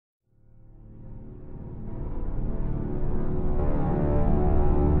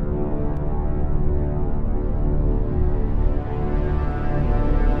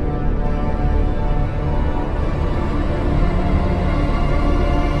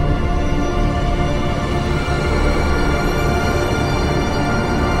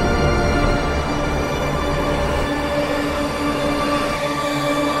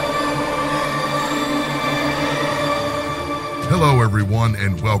everyone,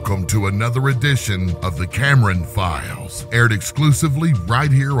 and welcome to another edition of the Cameron Files, aired exclusively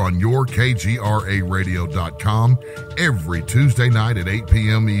right here on your KGRAradio.com every Tuesday night at 8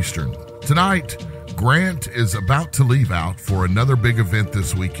 p.m. Eastern. Tonight, Grant is about to leave out for another big event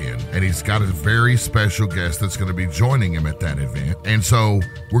this weekend, and he's got a very special guest that's going to be joining him at that event. And so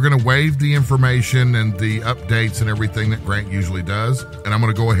we're going to waive the information and the updates and everything that Grant usually does, and I'm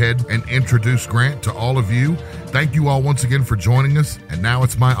going to go ahead and introduce Grant to all of you. Thank you all once again for joining us, and now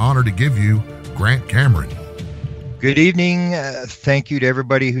it's my honor to give you Grant Cameron. Good evening. Thank you to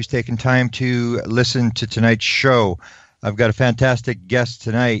everybody who's taken time to listen to tonight's show. I've got a fantastic guest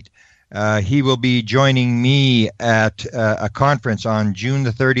tonight. He will be joining me at a conference on June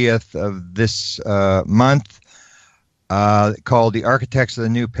the 30th of this month called The Architects of the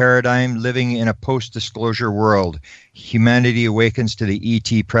New Paradigm, Living in a Post-Disclosure World. Humanity Awakens to the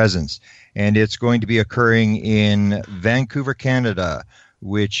ET Presence. And it's going to be occurring in Vancouver, Canada,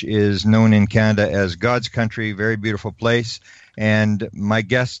 which is known in Canada as God's country, very beautiful place. And my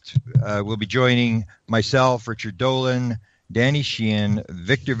guest will be joining myself, Richard Dolan, Danny Sheehan,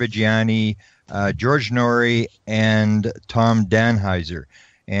 Victor Vigiani, George Norrie, and Tom Danheiser.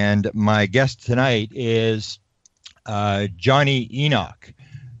 And my guest tonight is Jonny Enoch,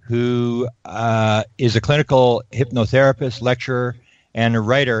 who is a clinical hypnotherapist, lecturer, and a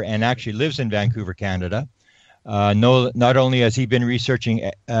writer, and actually lives in Vancouver, Canada. Not only has he been researching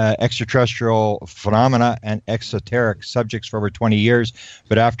extraterrestrial phenomena and esoteric subjects for over 20 years,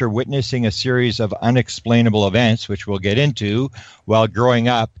 but after witnessing a series of unexplainable events, which we'll get into, while growing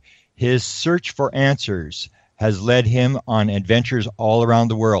up, his search for answers has led him on adventures all around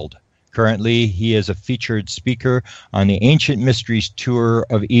the world. Currently, he is a featured speaker on the Ancient Mysteries Tour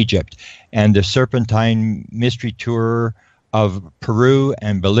of Egypt and the Serpentine Mystery Tour of Peru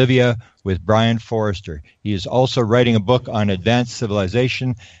and Bolivia with Brien Foerster. He is also writing a book on advanced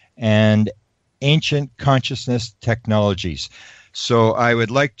civilization and ancient consciousness technologies. So I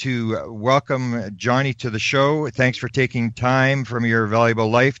would like to welcome Jonny to the show. Thanks for taking time from your valuable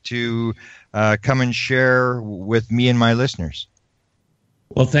life to come and share with me and my listeners.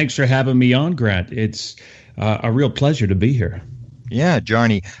 Well, thanks for having me on, Grant. It's a real pleasure to be here. Yeah,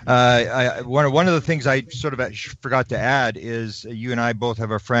 Jonny. One of the things I sort of forgot to add is you and I both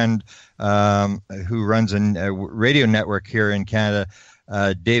have a friend who runs a radio network here in Canada,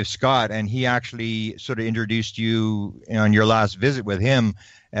 Dave Scott, and he actually sort of introduced you on your last visit with him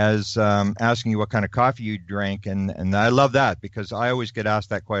as asking you what kind of coffee you drank, and I love that because I always get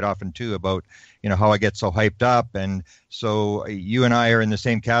asked that quite often too about how I get so hyped up, and so you and I are in the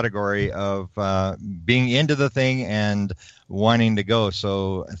same category of being into the thing and wanting to go.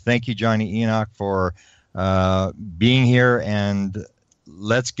 So thank you, Jonny Enoch, for being here, and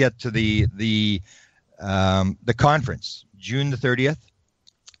let's get to the conference, June the 30th.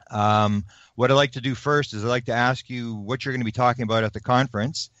 What I'd like to do first is I'd like to ask you what you're going to be talking about at the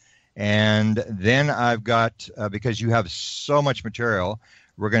conference, and then I've got, because you have so much material,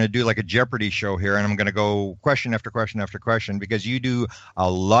 we're going to do like a Jeopardy show here, and I'm going to go question after question after question because you do a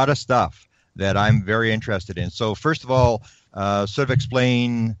lot of stuff that I'm very interested in. So first of all, sort of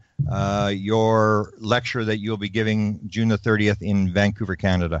explain your lecture that you'll be giving June the 30th in Vancouver,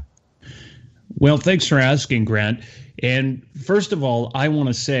 Canada. Well, thanks for asking, Grant. And first of all, I want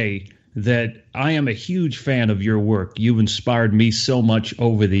to say that I am a huge fan of your work. You've inspired me so much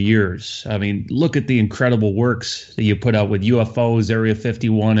over the years. I mean, look at the incredible works that you put out with UFOs, Area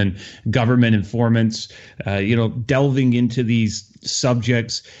 51, and government informants, delving into these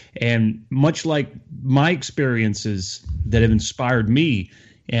subjects. And much like my experiences that have inspired me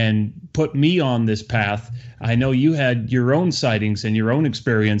and put me on this path, I know you had your own sightings and your own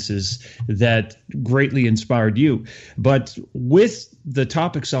experiences that greatly inspired you. But with the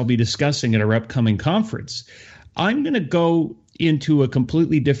topics I'll be discussing at our upcoming conference, I'm going to go into a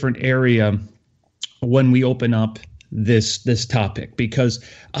completely different area when we open up this topic, because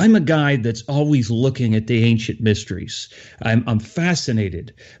I'm a guy that's always looking at the ancient mysteries. I'm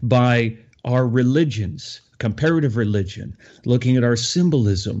fascinated by our religions, comparative religion, looking at our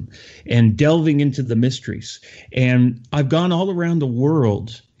symbolism and delving into the mysteries. And I've gone all around the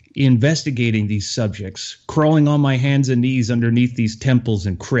world investigating these subjects, crawling on my hands and knees underneath these temples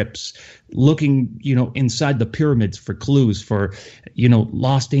and crypts, looking, inside the pyramids for clues for,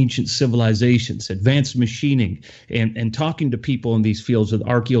 lost ancient civilizations, advanced machining, and talking to people in these fields with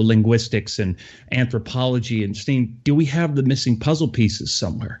archaeolinguistics and anthropology and seeing, do we have the missing puzzle pieces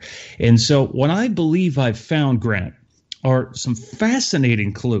somewhere? And so what I believe I've found, Grant, are some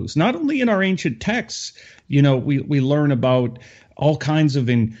fascinating clues, not only in our ancient texts. We learn about all kinds of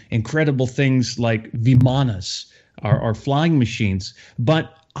incredible things like vimanas, are flying machines.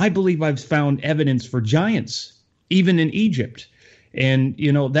 But I believe I've found evidence for giants, even in Egypt. And,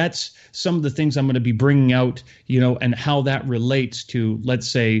 that's some of the things I'm going to be bringing out, and how that relates to, let's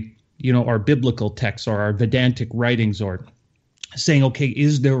say, our biblical texts or our Vedantic writings, or saying, okay,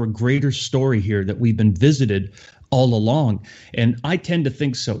 is there a greater story here that we've been visited all along? And I tend to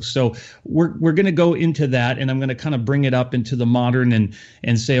think so. So we're going to go into that, and I'm going to kind of bring it up into the modern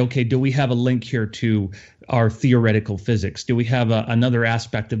and say, okay, do we have a link here to our theoretical physics? Do we have another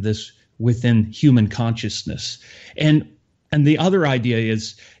aspect of this within human consciousness? And the other idea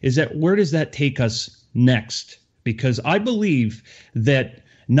is that where does that take us next? Because I believe that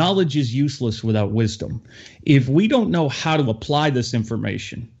knowledge is useless without wisdom. If we don't know how to apply this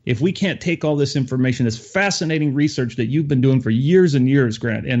information, if we can't take all this information, this fascinating research that you've been doing for years and years,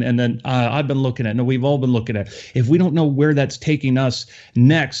 Grant, and then I've been looking at, we've all been looking at, if we don't know where that's taking us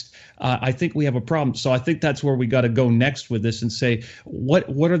next, I think we have a problem. So I think that's where we got to go next with this and say,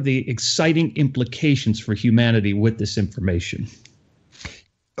 what are the exciting implications for humanity with this information?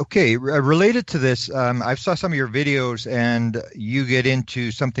 Okay, related to this, I saw some of your videos, and you get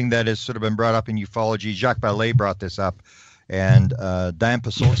into something that has sort of been brought up in ufology. Jacques Vallée brought this up, and Diane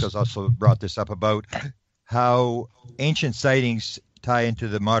Pasulka's also brought this up about how ancient sightings tie into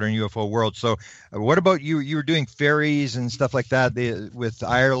the modern UFO world. So what about you? You were doing fairies and stuff like that with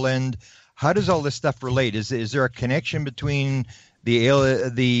Ireland. How does all this stuff relate? Is there a connection between the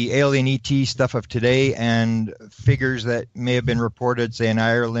alien ET stuff of today and figures that may have been reported, say, in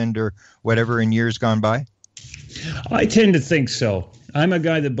Ireland or whatever in years gone by? I tend to think so. I'm a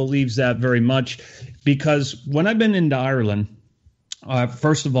guy that believes that very much, because when I've been into Ireland,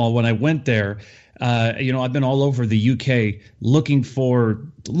 first of all, when I went there, I've been all over the UK looking for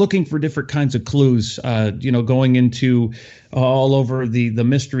different kinds of clues, going into all over the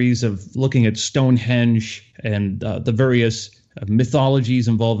mysteries of looking at Stonehenge and the various mythologies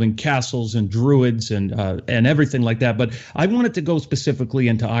involving castles and druids and everything like that. But I wanted to go specifically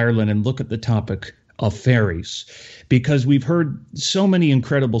into Ireland and look at the topic of fairies, because we've heard so many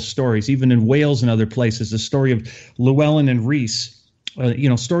incredible stories, even in Wales and other places, the story of Llewellyn and Rhys,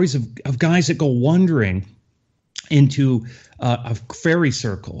 stories of guys that go wandering into a fairy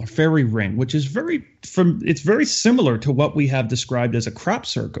circle, a fairy ring, which is it's very similar to what we have described as a crop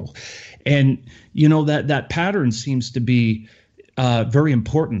circle. And, that pattern seems to be very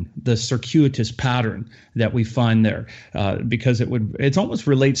important, the circuitous pattern that we find there, because it almost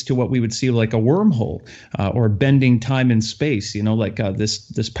relates to what we would see like a wormhole or bending time and space, like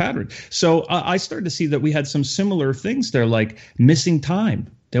this pattern. So I started to see that we had some similar things there, like missing time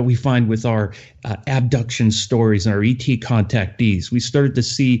that we find with our abduction stories and our ET contactees. We started to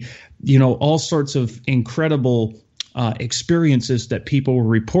see, all sorts of incredible experiences that people were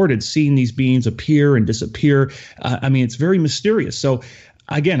reported seeing these beings appear and disappear. It's very mysterious. So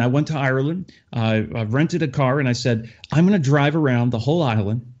again, I went to Ireland, I rented a car, and I said, I'm going to drive around the whole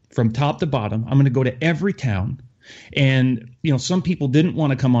island from top to bottom. I'm going to go to every town. And, some people didn't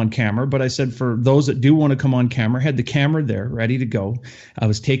want to come on camera, but I said, for those that do want to come on camera, I had the camera there ready to go. I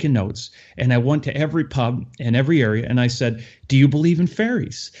was taking notes, and I went to every pub and every area, and I said, do you believe in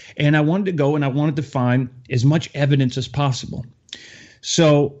fairies? And I wanted to go, and I wanted to find as much evidence as possible.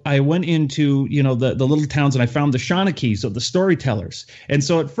 So I went into, the little towns, and I found the Shaughnekeys of the storytellers. And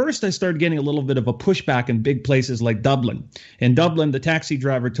so at first I started getting a little bit of a pushback in big places like Dublin. In Dublin, the taxi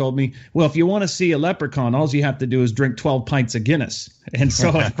driver told me, well, if you want to see a leprechaun, all you have to do is drink 12 pints of Guinness. And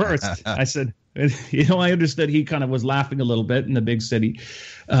so at first I said, I understood he kind of was laughing a little bit in the big city.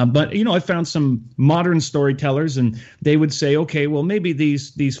 But I found some modern storytellers, and they would say, okay, well, maybe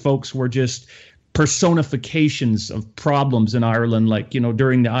these folks were just personifications of problems in Ireland, like,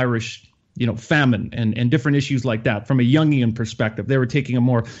 during the Irish, famine and different issues like that. From a Jungian perspective, they were taking a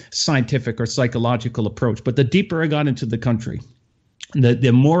more scientific or psychological approach. But the deeper I got into the country,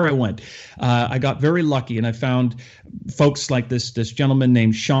 the more I went, I got very lucky, and I found folks like this gentleman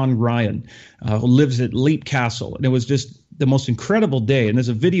named Sean Ryan, who lives at Leap Castle. And it was just the most incredible day. And there's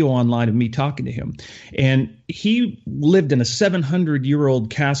a video online of me talking to him. And he lived in a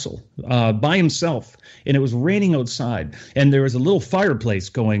 700-year-old castle by himself. And it was raining outside. And there was a little fireplace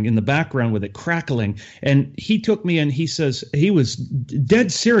going in the background with it crackling. And he took me, and he says, he was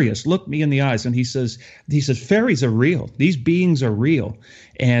dead serious, looked me in the eyes, and he says, fairies are real. These beings are real.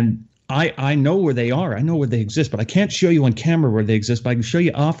 And I know where they are. I know where they exist, but I can't show you on camera where they exist, but I can show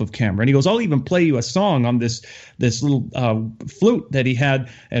you off of camera. And he goes, I'll even play you a song on this little flute that he had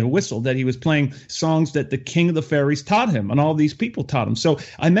and a whistle that he was playing, songs that the king of the fairies taught him and all these people taught him. So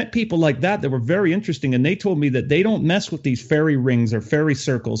I met people like that were very interesting, and they told me that they don't mess with these fairy rings or fairy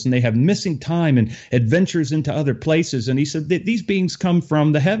circles, and they have missing time and adventures into other places. And he said that these beings come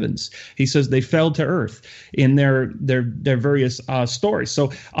from the heavens. He says they fell to earth in their various stories.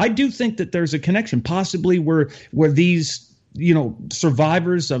 So I do think that there's a connection, possibly where these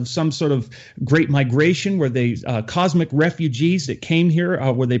survivors of some sort of great migration, were they cosmic refugees that came here?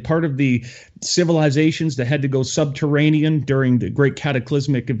 Were they part of the civilizations that had to go subterranean during the great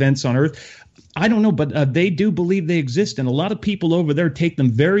cataclysmic events on Earth? I don't know, but they do believe they exist, and a lot of people over there take them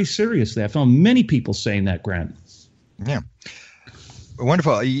very seriously. I found many people saying that, Grant. Yeah.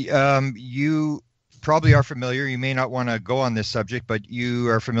 Wonderful. You probably are familiar. You may not want to go on this subject, but you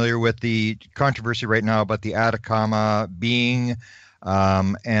are familiar with the controversy right now about the Atacama being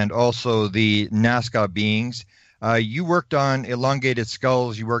and also the Nazca beings. You worked on elongated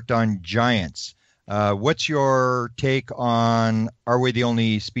skulls. You worked on giants. What's your take on, are we the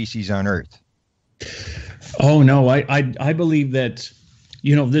only species on Earth? Oh, no. I believe that,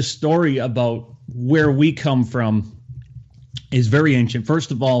 this story about where we come from is very ancient. First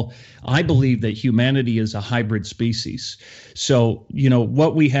of all, I believe that humanity is a hybrid species. So,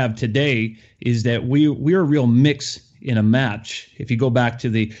 what we have today is that we're a real mix in a match. If you go back to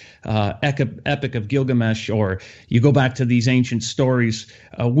the Epic of Gilgamesh, or you go back to these ancient stories,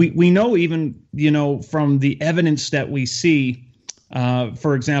 we know even, from the evidence that we see,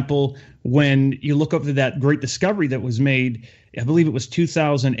 for example, when you look up to that great discovery that was made, I believe it was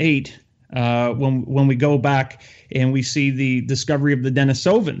 2008, when we go back and we see the discovery of the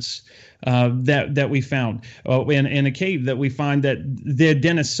Denisovans that we found in a cave, that we find that the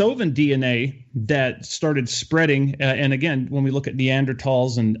Denisovan DNA that started spreading. And again, when we look at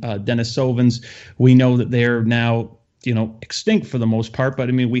Neanderthals and Denisovans, we know that they're now extinct for the most part. But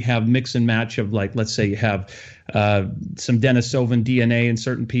I mean, we have mix and match of, like, let's say you have some Denisovan DNA in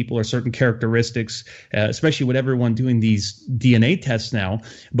certain people or certain characteristics, especially with everyone doing these DNA tests now.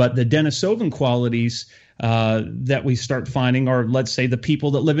 But the Denisovan qualities that we start finding are, let's say, the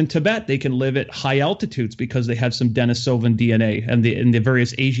people that live in Tibet. They can live at high altitudes because they have some Denisovan DNA, and the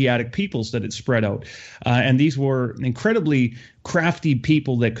various Asiatic peoples that it spread out. And these were incredibly crafty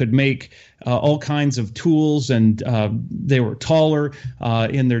people that could make all kinds of tools, and they were taller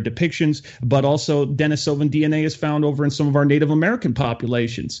in their depictions. But also Denisovan DNA is found over in some of our Native American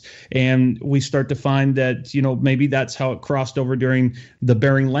populations. And we start to find that, maybe that's how it crossed over during the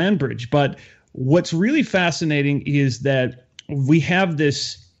Bering Land Bridge. But what's really fascinating is that we have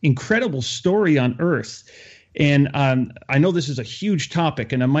this incredible story on Earth. And I know this is a huge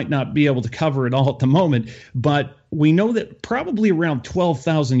topic, and I might not be able to cover it all at the moment, but we know that probably around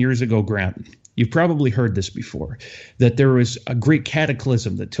 12,000 years ago, Grant, you've probably heard this before, that there was a great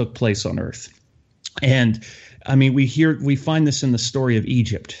cataclysm that took place on Earth. And I mean, we find this in the story of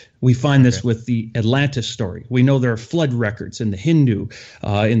Egypt. We find this with the Atlantis story. We know there are flood records in the Hindu,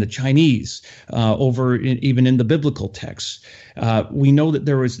 in the Chinese, even in the biblical texts. We know that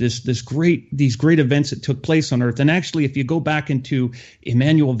there was these great events that took place on Earth. And actually, if you go back into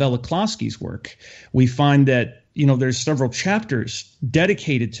Immanuel Velikovsky's work, we find that there's several chapters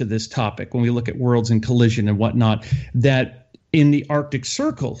dedicated to this topic when we look at worlds in collision and whatnot, that in the Arctic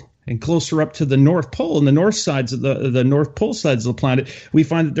Circle and closer up to the North Pole, and the north sides of the North Pole sides of the planet, we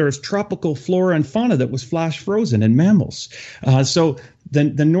find that there is tropical flora and fauna that was flash frozen and mammals. So the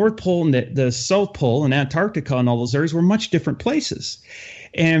North Pole and the South Pole and Antarctica and all those areas were much different places.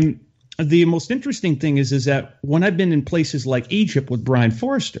 And the most interesting thing is that when I've been in places like Egypt with Brien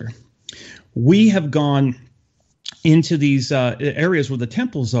Foerster, we have gone into these areas where the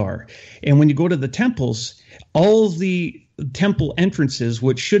temples are. And when you go to the temples, all the temple entrances,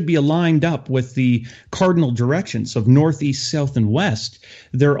 which should be aligned up with the cardinal directions of northeast, south, and west,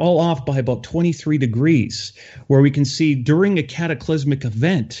 they're all off by about 23 degrees, where we can see during a cataclysmic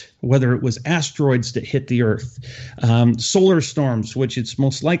event, whether it was asteroids that hit the Earth, solar storms, which it's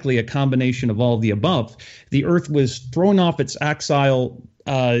most likely a combination of all of the above, the Earth was thrown off its axial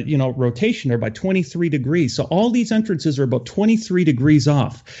rotation there by 23 degrees. So all these entrances are about 23 degrees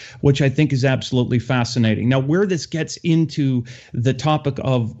off, which I think is absolutely fascinating. Now, where this gets into the topic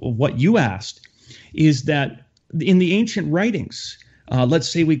of what you asked is that in the ancient writings, let's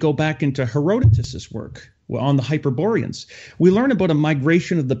say we go back into Herodotus's work on the Hyperboreans, we learn about a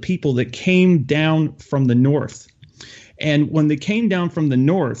migration of the people that came down from the north. And when they came down from the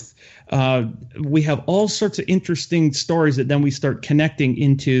north, we have all sorts of interesting stories that then we start connecting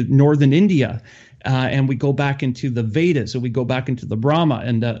into northern India. And we go back into the Vedas, and we go back into the Brahma,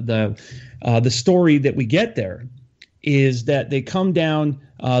 and the story that we get there is that they come down.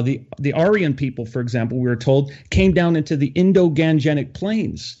 The Aryan people, for example, we were told, came down into the Indo-Gangetic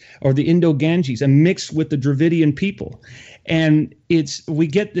plains, or the Indo-Ganges, and mixed with the Dravidian people. And we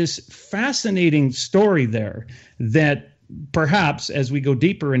get this fascinating story there that perhaps as we go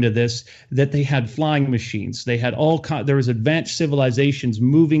deeper into this, that they had flying machines. They had there was advanced civilizations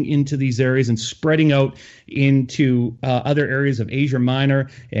moving into these areas and spreading out into other areas of Asia Minor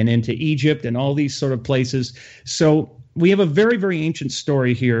and into Egypt and all these sort of places. So we have a very, very ancient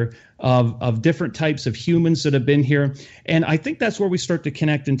story here of different types of humans that have been here. And I think that's where we start to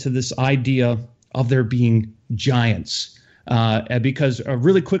connect into this idea of there being giants. Because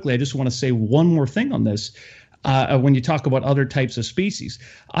really quickly, I just want to say one more thing on this. When you talk about other types of species,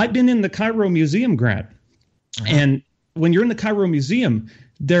 I've been in the Cairo Museum, Grant, and when you're in the Cairo Museum,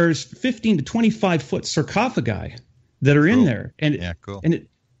 there's 15 to 25 foot sarcophagi that are in there, and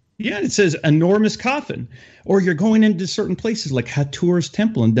it says enormous coffin. Or you're going into certain places like Hathor's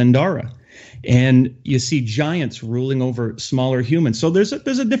temple in Dendara, and you see giants ruling over smaller humans. So there's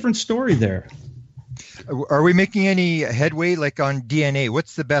a different story there. Are we making any headway, like on DNA?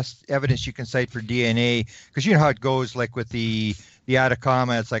 What's the best evidence you can cite for DNA? Because you know how it goes, like with the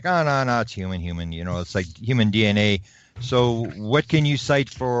Atacama, it's like, oh, no, it's human, it's like human DNA. So what can you cite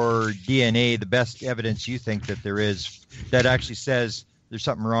for DNA, the best evidence you think that there is that actually says there's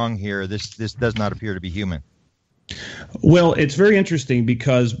something wrong here, this does not appear to be human? Well, it's very interesting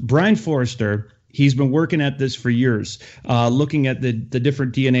because Brien Foerster, he's been working at this for years, looking at the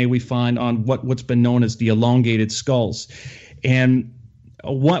different DNA we find on what's been known as the elongated skulls. And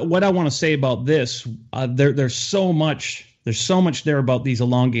what I want to say about this, there's so much there about these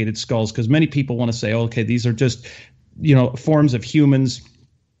elongated skulls, because many people want to say, okay, these are just forms of humans,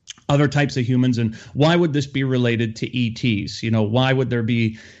 other types of humans, and why would this be related to ETs? Why would there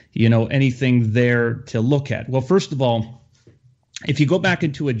be anything there to look at? Well, first of all, if you go back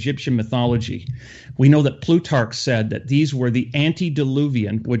into Egyptian mythology, we know that Plutarch said that these were the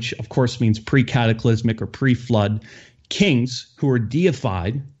antediluvian, which of course means pre-cataclysmic or pre-flood, kings who were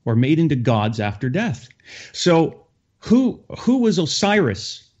deified or made into gods after death. So who was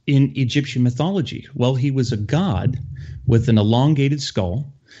Osiris in Egyptian mythology? Well, he was a god with an elongated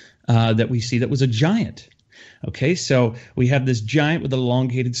skull that we see that was a giant. Okay, so we have this giant with an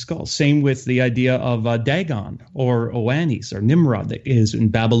elongated skull. Same with the idea of Dagon or Oannes or Nimrod that is in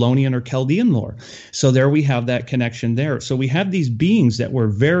Babylonian or Chaldean lore. So there we have that connection there. So we have these beings that were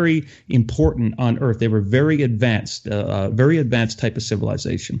very important on Earth. They were very advanced type of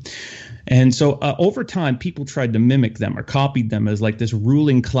civilization. And so over time, people tried to mimic them or copied them as like this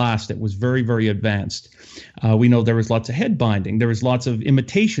ruling class that was very, very advanced. We know there was lots of head binding. There was lots of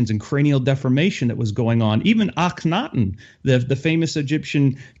imitations and cranial deformation that was going on. Even Akhenaten, the famous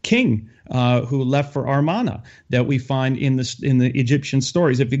Egyptian king who left for Amarna, that we find in the Egyptian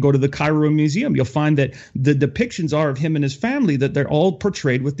stories. If you go to the Cairo Museum, you'll find that the depictions are of him and his family, that they're all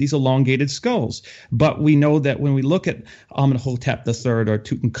portrayed with these elongated skulls. But we know that when we look at Amenhotep III or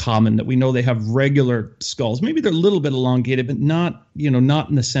Tutankhamun, that we know they have regular skulls. Maybe they're a little bit elongated, but not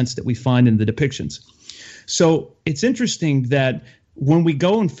in the sense that we find in the depictions. So it's interesting that when we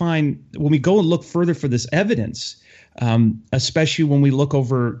go and look further for this evidence, especially when we look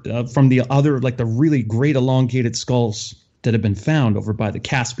over from the other, like the really great elongated skulls that have been found over by the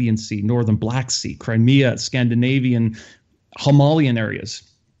Caspian Sea, Northern Black Sea, Crimea, Scandinavian, Himalayan areas.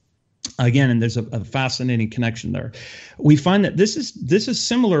 Again, and there's a fascinating connection there. We find that this is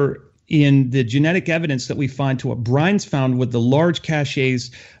similar in the genetic evidence that we find to what Brien's found with the large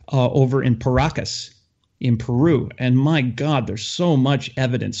caches over in Paracas in Peru. And my God, there's so much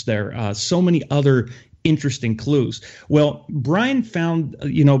evidence there, so many other interesting clues. Well, Brien found,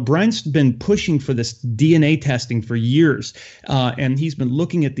 Brien's been pushing for this DNA testing for years, and he's been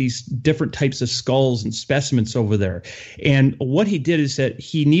looking at these different types of skulls and specimens over there. And what he did is that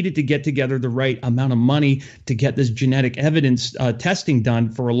he needed to get together the right amount of money to get this genetic evidence testing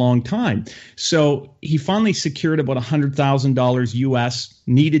done for a long time. So he finally secured about $100,000 US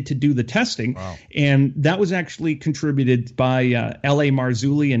needed to do the testing. Wow. And that was actually contributed by L.A.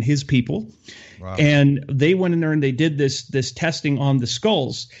 Marzulli and his people. Wow. And they went in there and they did this testing on the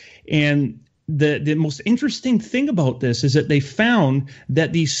skulls. And the most interesting thing about this is that they found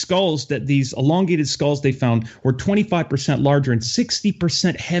that these elongated skulls they found were 25% larger and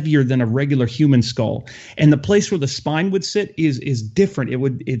 60% heavier than a regular human skull. And the place where the spine would sit is different.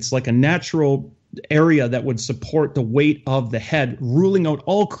 It's like a natural area that would support the weight of the head, ruling out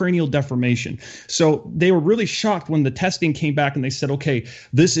all cranial deformation. So they were really shocked when the testing came back and they said, okay,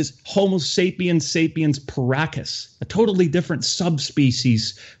 this is Homo sapiens sapiens paracus, a totally different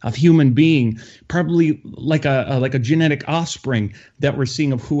subspecies of human being, probably like a genetic offspring that we're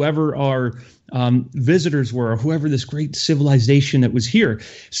seeing of whoever our visitors were, or whoever this great civilization that was here.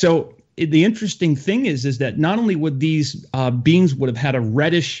 So the interesting thing is that not only would these beings would have had a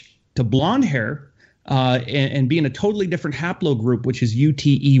reddish to blonde hair and be in a totally different haplogroup, which is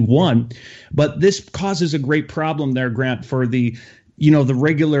UTE1. But this causes a great problem there, Grant, for the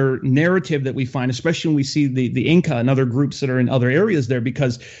regular narrative that we find, especially when we see the Inca and other groups that are in other areas there,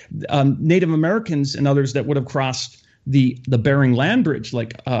 because Native Americans and others that would have crossed the Bering Land Bridge,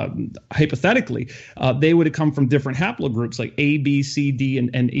 like hypothetically, they would have come from different haplogroups like A, B, C, D,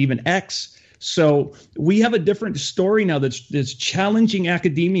 and even X. So we have a different story now that's challenging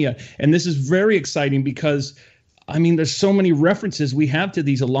academia. And this is very exciting because, I mean, there's so many references we have to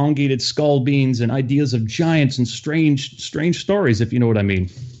these elongated skull beings and ideas of giants and strange stories, if you know what I mean.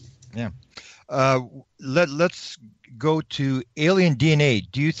 Yeah. Let's go to alien DNA.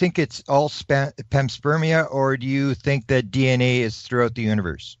 Do you think it's all panspermia, or do you think that DNA is throughout the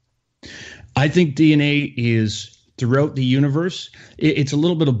universe? I think DNA is throughout the universe. It's a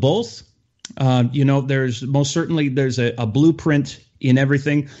little bit of both. There's most certainly there's a blueprint in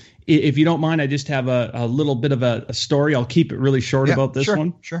everything. If you don't mind, I just have a little bit of a story. I'll keep it really short about this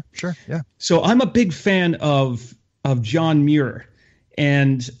one. Sure. Yeah. So I'm a big fan of John Muir.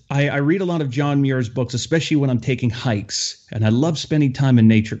 And I read a lot of John Muir's books, especially when I'm taking hikes. And I love spending time in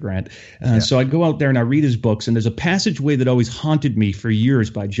nature, Grant. So I go out there and I read his books. And there's a passageway that always haunted me for years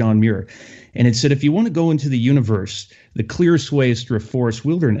by John Muir. And it said, if you want to go into the universe, the clearest way is through a forest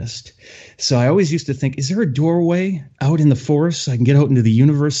wilderness. So I always used to think, is there a doorway out in the forest so I can get out into the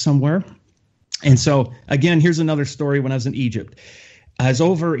universe somewhere? And so, again, here's another story when I was in Egypt. I was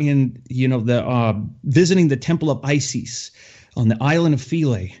over in, visiting the Temple of Isis on the island of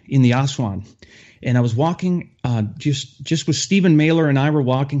Philae in the Aswan. And I was walking, just with Stephen Mailer and I were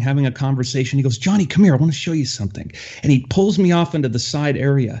walking, having a conversation. He goes, Johnny, come here. I want to show you something. And he pulls me off into the side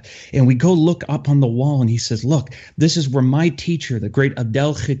area. And we go look up on the wall. And he says, look, this is where my teacher, the great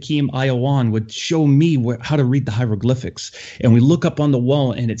Abdel Hakim Ayawan, would show me how to read the hieroglyphics. And we look up on the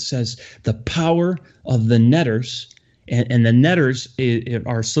wall and it says, the power of the netters. And the netters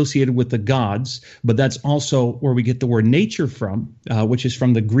are associated with the gods, but that's also where we get the word nature from, which is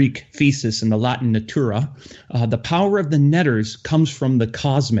from the Greek physis and the Latin natura. The power of the netters comes from the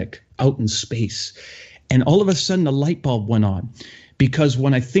cosmic, out in space. And all of a sudden, a light bulb went on. Because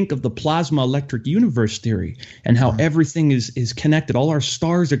when I think of the plasma electric universe theory and how everything is connected, all our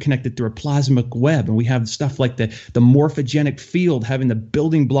stars are connected through a plasmic web. And we have stuff like the morphogenic field having the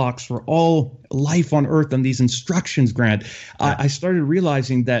building blocks for all life on Earth and these instructions, Grant. I started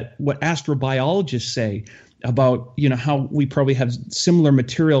realizing that what astrobiologists say about, how we probably have similar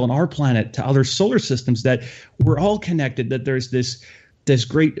material on our planet to other solar systems, that we're all connected, that there's this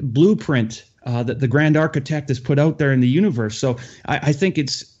great blueprint that the grand architect has put out there in the universe. So I think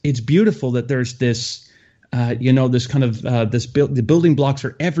it's beautiful that there's this, this kind of the building blocks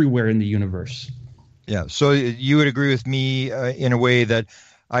are everywhere in the universe. Yeah. So you would agree with me in a way that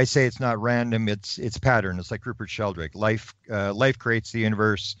I say it's not random. It's pattern. It's like Rupert Sheldrake. Life creates the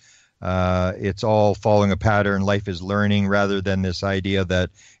universe. It's all following a pattern. Life is learning, rather than this idea that,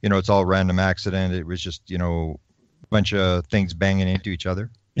 it's all random accident. It was just, a bunch of things banging into each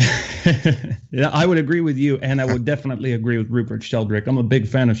other. Yeah, I would agree with you, and I would definitely agree with Rupert Sheldrake. I'm a big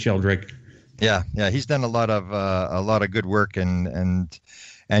fan of Sheldrake. Yeah, he's done a lot of good work, and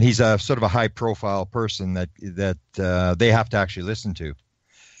he's a sort of a high profile person that they have to actually listen to.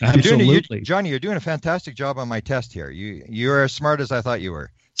 Absolutely, Johnny, you're doing a fantastic job on my test here. You're as smart as I thought you were.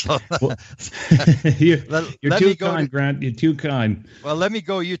 So you're too kind, Grant. You're too kind. Well, let me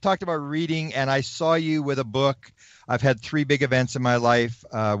go. You talked about reading, and I saw you with a book. I've had 3 big events in my life.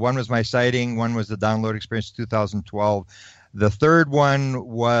 One was my sighting. One was the download experience 2012. The third one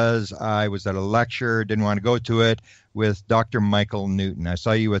was I was at a lecture, didn't want to go to it, with Dr. Michael Newton. I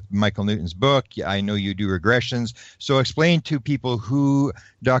saw you with Michael Newton's book. I know you do regressions. So explain to people who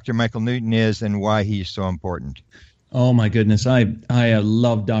Dr. Michael Newton is and why he's so important. Oh, my goodness. I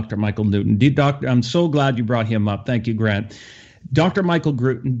love Dr. Michael Newton. I'm so glad you brought him up. Thank you, Grant. Dr. Michael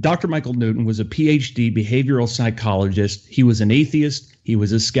Newton was a PhD behavioral psychologist. He was an atheist. He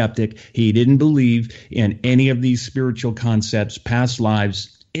was a skeptic. He didn't believe in any of these spiritual concepts, past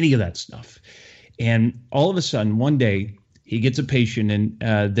lives, any of that stuff. And all of a sudden, one day, he gets a patient and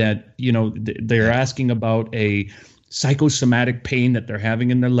they're asking about a psychosomatic pain that they're having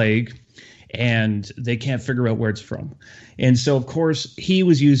in their leg. and they can't figure out where it's from. And so, of course, he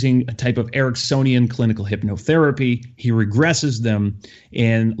was using a type of Ericksonian clinical hypnotherapy. He regresses them,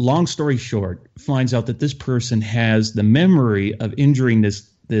 and long story short, finds out that this person has the memory of injuring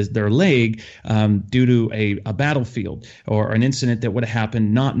their leg due to a battlefield or an incident that would have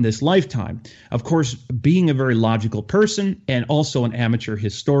happened not in this lifetime. Of course, being a very logical person and also an amateur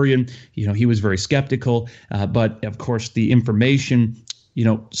historian, he was very skeptical. But of course, the information,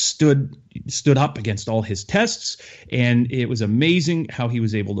 stood up against all his tests, and it was amazing how he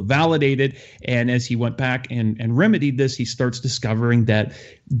was able to validate it. And as he went back and remedied this, he starts discovering that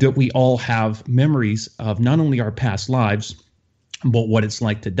we all have memories of not only our past lives, but what it's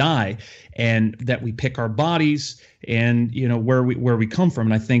like to die, and that we pick our bodies and where we come from.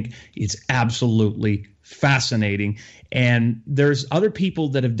 And I think it's absolutely fascinating. And there's other people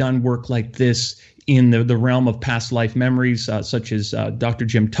that have done work like this in the realm of past life memories, such as Dr.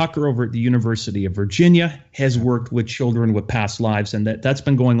 Jim Tucker over at the University of Virginia has worked with children with past lives, and that's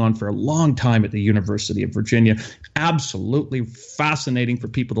been going on for a long time at the University of Virginia. Absolutely fascinating for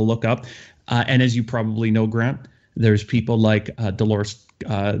people to look up. And as you probably know, Grant, there's people like Dolores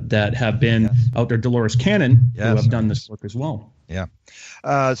that have been out there, Dolores Cannon, who have done this work as well. Yeah.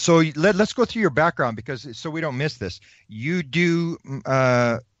 So let's go through your background, because so we don't miss this. You do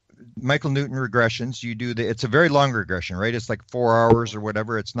Michael Newton regressions. You do it's a very long regression, right? It's like 4 hours or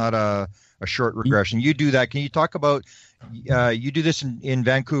whatever. It's not a short regression. You do that. Can you talk about you do this in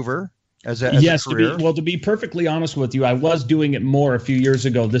Vancouver? As a career? To be perfectly honest with you, I was doing it more a few years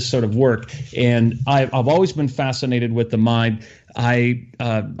ago, this sort of work, and I've always been fascinated with the mind. I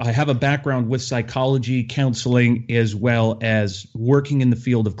have a background with psychology, counseling, as well as working in the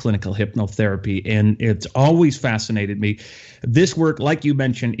field of clinical hypnotherapy, and it's always fascinated me. This work, like you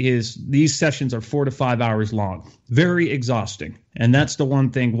mentioned, these sessions are 4 to 5 hours long, very exhausting, and that's the one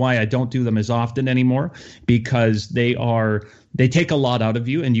thing why I don't do them as often anymore, because they take a lot out of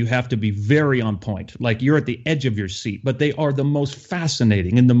you, and you have to be very on point. Like, you're at the edge of your seat, but they are the most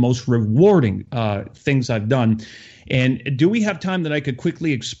fascinating and the most rewarding things I've done. And do we have time that I could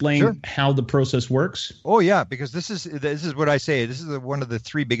quickly explain how the process works? Oh yeah, because this is what I say. This is one of the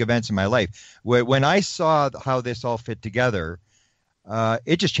 3 big events in my life. When I saw how this all fit together,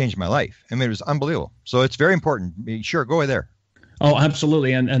 it just changed my life. I mean, it was unbelievable. So it's very important. Sure, go there. Oh,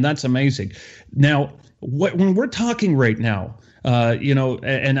 absolutely, and that's amazing. Now, when we're talking right now,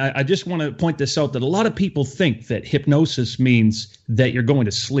 and I just want to point this out, that a lot of people think that hypnosis means that you're going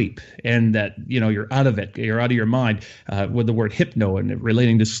to sleep and that, you're out of it, you're out of your mind, with the word hypno and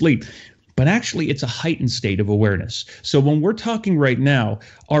relating to sleep. But actually, it's a heightened state of awareness. So when we're talking right now,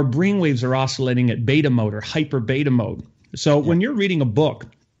 our brainwaves are oscillating at beta mode or hyper beta mode. So when you're reading a book,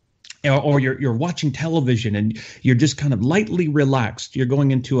 or you're watching television and you're just kind of lightly relaxed, you're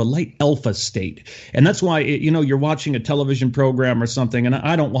going into a light alpha state. And that's why, you're watching a television program or something. And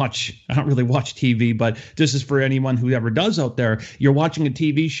I don't really watch TV, but this is for anyone who ever does out there. You're watching a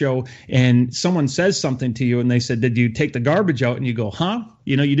TV show and someone says something to you and they said, "Did you take the garbage out?" And you go, "Huh?"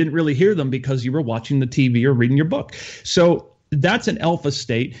 You didn't really hear them because you were watching the TV or reading your book. So that's an alpha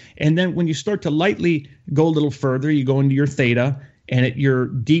state. And then when you start to lightly go a little further, you go into your theta. And at your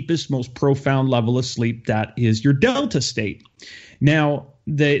deepest, most profound level of sleep, that is your delta state. Now,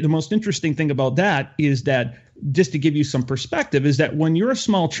 the most interesting thing about that is that, just to give you some perspective, is that when you're a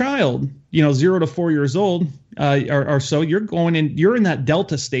small child, 0 to 4 years old or so, you're in that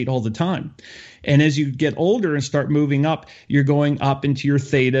delta state all the time. And as you get older and start moving up, you're going up into your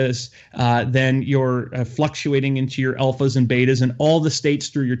thetas, then you're fluctuating into your alphas and betas and all the states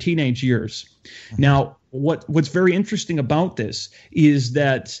through your teenage years. Now, what's very interesting about this is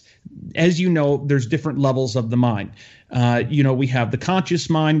that, as you know, there's different levels of the mind. We have the conscious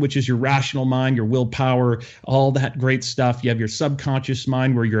mind, which is your rational mind, your willpower, all that great stuff. You have your subconscious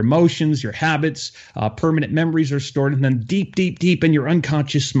mind, where your emotions, your habits, permanent memories are stored. And then deep, deep, deep in your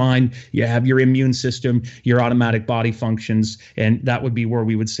unconscious mind, you have your immune system, your automatic body functions. And that would be where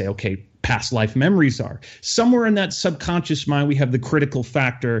we would say, okay, past life memories are. Somewhere in that subconscious mind, we have the critical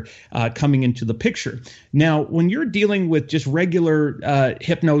factor coming into the picture. Now, when you're dealing with just regular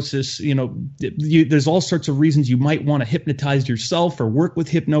hypnosis, there's all sorts of reasons you might want to hypnotize yourself or work with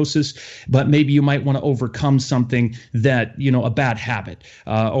hypnosis, but maybe you might want to overcome something that, a bad habit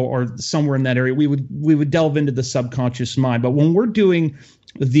or somewhere in that area. We would delve into the subconscious mind. But when we're doing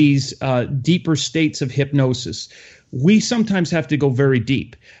these deeper states of hypnosis, we sometimes have to go very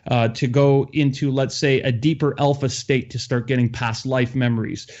deep to go into, let's say, a deeper alpha state to start getting past life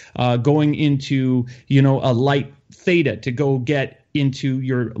memories, going into, a light theta to go get into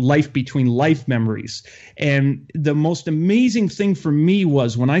your life between life memories. And the most amazing thing for me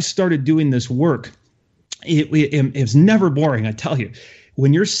was when I started doing this work, it was never boring, I tell you.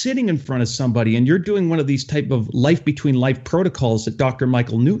 When you're sitting in front of somebody and you're doing one of these type of life between life protocols that Dr.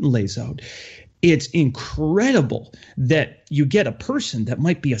 Michael Newton lays out, it's incredible that you get a person that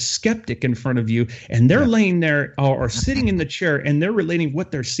might be a skeptic in front of you, and they're laying there or sitting in the chair, and they're relating what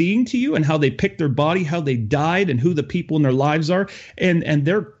they're seeing to you and how they picked their body, how they died, and who the people in their lives are. And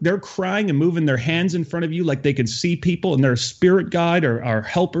they're crying and moving their hands in front of you like they can see people, and their spirit guide or our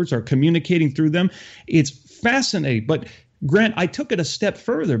helpers are communicating through them. It's fascinating. But Grant, I took it a step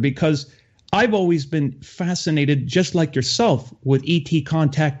further because I've always been fascinated, just like yourself, with ET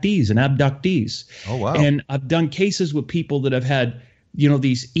contactees and abductees. Oh, wow. And I've done cases with people that have had,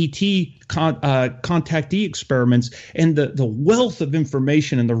 these ET contactee experiments, and the wealth of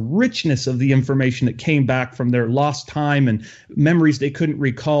information and the richness of the information that came back from their lost time and memories they couldn't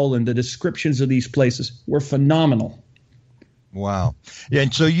recall, and the descriptions of these places were phenomenal. Wow. Yeah,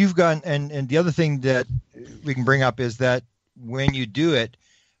 and so you've got, and the other thing that we can bring up is that when you do it,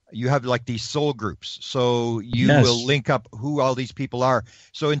 you have like these soul groups. So you will link up who all these people are.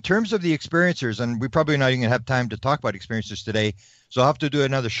 So in terms of the experiencers, and we probably not even gonna have time to talk about experiencers today, so I'll have to do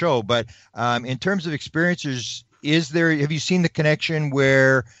another show. But in terms of experiencers, have you seen the connection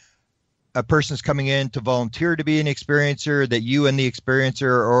where a person's coming in to volunteer to be an experiencer, that you and the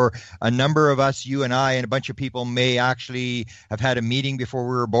experiencer, or a number of us, you and I, and a bunch of people may actually have had a meeting before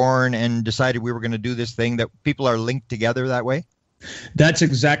we were born and decided we were going to do this thing, that people are linked together that way? That's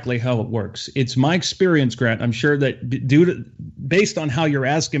exactly how it works. It's my experience, Grant. I'm sure that based on how you're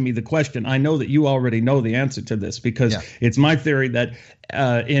asking me the question, I know that you already know the answer to this, because it's my theory that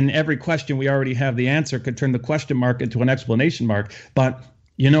in every question we already have the answer, could turn the question mark into an explanation mark. But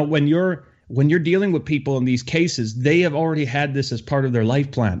when you're dealing with people in these cases, they have already had this as part of their life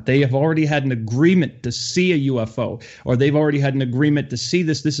plan. They have already had an agreement to see a UFO, or they've already had an agreement to see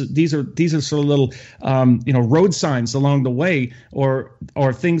this. These are sort of little road signs along the way, or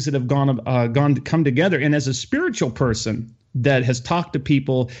things that have come together. And as a spiritual person that has talked to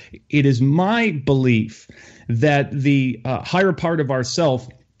people, it is my belief that the higher part of ourself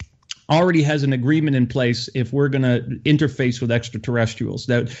already has an agreement in place if we're going to interface with extraterrestrials,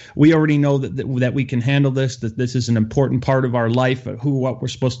 that we already know that we can handle this, that this is an important part of our life, what we're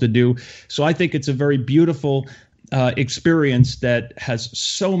supposed to do. So I think it's a very beautiful experience that has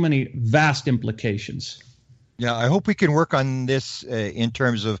so many vast implications. Yeah, I hope we can work on this in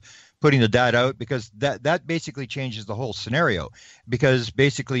terms of putting the data out, because that basically changes the whole scenario. Because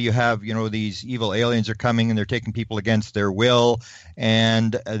basically you have, these evil aliens are coming and they're taking people against their will.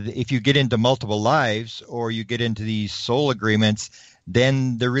 And if you get into multiple lives, or you get into these soul agreements,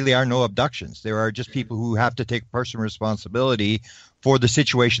 then there really are no abductions. There are just people who have to take personal responsibility for the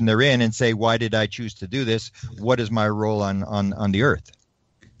situation they're in and say, why did I choose to do this? What is my role on the earth?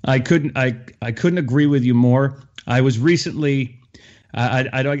 I couldn't agree with you more. I was recently,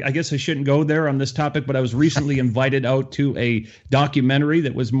 I guess I shouldn't go there on this topic, but I was recently invited out to a documentary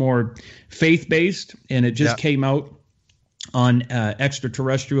that was more faith-based, and it just came out on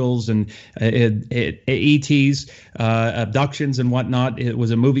extraterrestrials and ETs, abductions and whatnot. It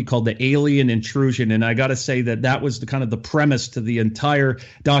was a movie called The Alien Intrusion, and I got to say that was the premise to the entire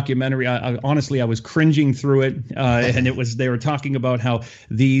documentary. Honestly, I was cringing through it, and they were talking about how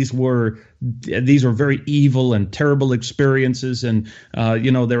these were very evil and terrible experiences, and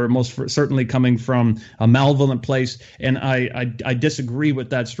they were most certainly coming from a malevolent place. And I disagree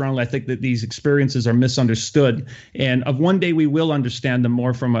with that strongly. I think that these experiences are misunderstood, and of one day we will understand them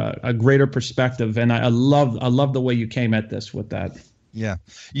more from a greater perspective. And I love the way you came at this with that. Yeah,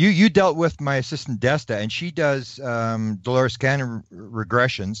 you dealt with my assistant Desta, and she does Dolores Cannon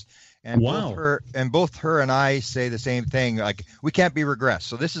regressions. And wow. both her and I say the same thing, like we can't be regressed.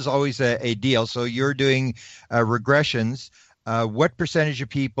 So this is always a deal. So you're doing regressions. What percentage of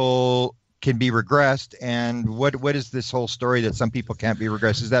people can be regressed, and what is this whole story that some people can't be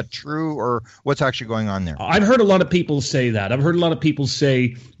regressed? Is that true, or what's actually going on there? I've heard a lot of people say that. I've heard a lot of people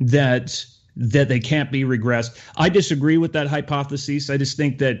say that they can't be regressed. I disagree with that hypothesis. I just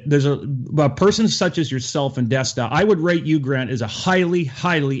think that there's a person such as yourself and Desta. I would rate you, Grant, as a highly,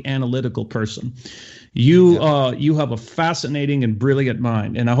 highly analytical person. You have a fascinating and brilliant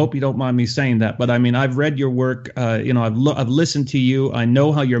mind, and I hope you don't mind me saying that. But I mean, I've read your work. I've listened to you. I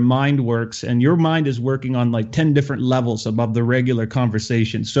know how your mind works, and your mind is working on like 10 different levels above the regular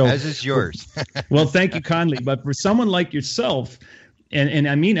conversation. So, as is yours. Well, thank you kindly. But for someone like yourself, And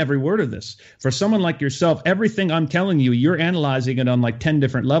I mean every word of this. For someone like yourself, everything I'm telling you, you're analyzing it on like 10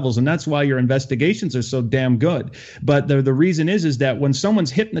 different levels, and that's why your investigations are so damn good. But the reason is that when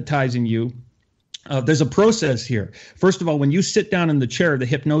someone's hypnotizing you, there's a process here. First of all, when you sit down in the chair, the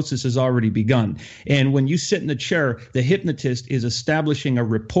hypnosis has already begun. And when you sit in the chair, the hypnotist is establishing a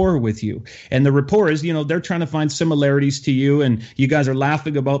rapport with you. And the rapport is, they're trying to find similarities to you, and you guys are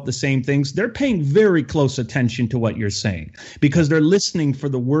laughing about the same things. They're paying very close attention to what you're saying because they're listening for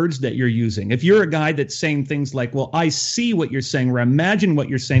the words that you're using. If you're a guy that's saying things like, well, I see what you're saying, or imagine what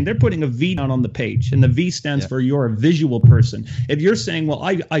you're saying, they're putting a V down on the page, and the V stands for you're a visual person. If you're saying, well,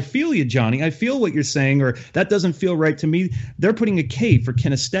 I feel you, Johnny, I feel what you're saying, or that doesn't feel right to me, they're putting a K for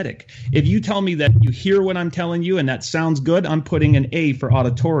kinesthetic. If you tell me that you hear what I'm telling you and that sounds good, I'm putting an A for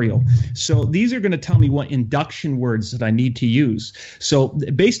auditorial. So these are going to tell me what induction words that I need to use. So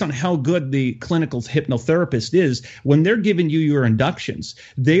based on how good the clinical hypnotherapist is, when they're giving you your inductions,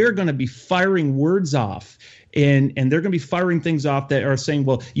 they are going to be firing words off. And they're going to be firing things off that are saying,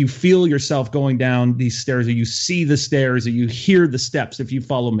 well, you feel yourself going down these stairs, or you see the stairs, or you hear the steps if you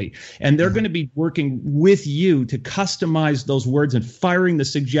follow me. And they're going to be working with you to customize those words and firing the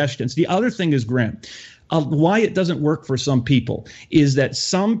suggestions. The other thing is, Grant, why it doesn't work for some people is that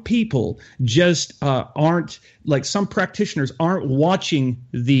some people just aren't, like some practitioners aren't watching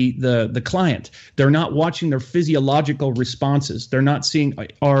the client. They're not watching their physiological responses. They're not seeing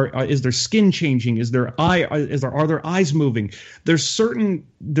is their skin changing? Are their eyes moving? There's certain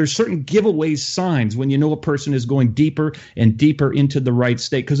giveaway signs when you know a person is going deeper and deeper into the right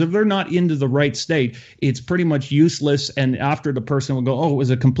state. Because if they're not into the right state, it's pretty much useless. And after the person will go, oh, it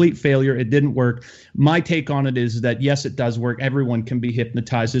was a complete failure. It didn't work. My take on it is that, yes, it does work. Everyone can be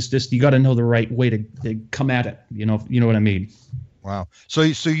hypnotized. It's just you got to know the right way to come at it. You know what I mean? Wow. So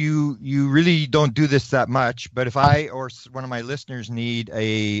you really don't do this that much, but if I or one of my listeners need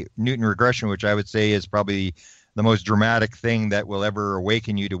a Newton regression, which I would say is probably the most dramatic thing that will ever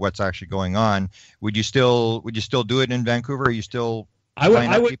awaken you to what's actually going on, would you still do it in Vancouver? Are you still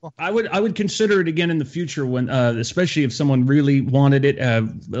I would consider it again in the future when, especially if someone really wanted it,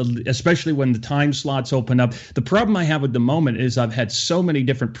 especially when the time slots open up. The problem I have at the moment is I've had so many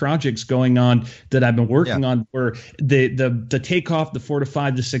different projects going on that I've been working on where the takeoff, the 4 to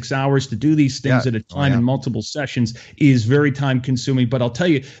 5 to 6 hours to do these things at a time in multiple sessions is very time consuming. But I'll tell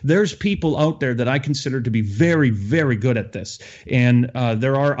you, there's people out there that I consider to be very, very good at this. And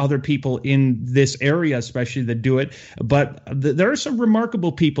there are other people in this area, especially that do it. But there are some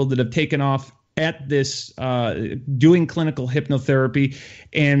remarkable people that have taken off at this doing clinical hypnotherapy.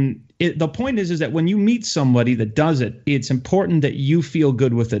 And the point is that when you meet somebody that does it, it's important that you feel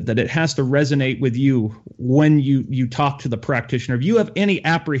good with it, that it has to resonate with you when you talk to the practitioner. If you have any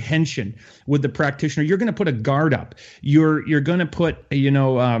apprehension with the practitioner, you're going to put a guard up. You're going to put, you're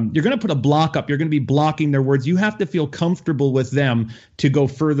going to put a block up. You're going to be blocking their words. You have to feel comfortable with them to go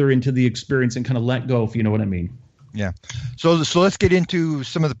further into the experience and kind of let go, if you know what I mean. Yeah. So let's get into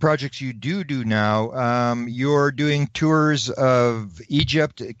some of the projects you do now. You're doing tours of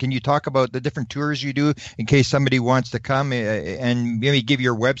Egypt. Can you talk about the different tours you do in case somebody wants to come and maybe give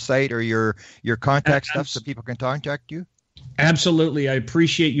your website or your contact stuff so people can contact you? Absolutely. I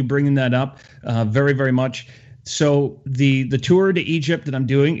appreciate you bringing that up very, very much. So the tour to Egypt that I'm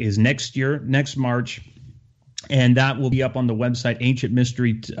doing is next year, next March. And that will be up on the website, Ancient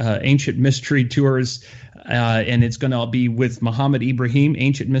Mystery Tours. And it's going to be with Muhammad Ibrahim,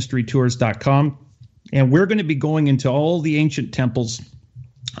 ancientmysterytours.com. And we're going to be going into all the ancient temples.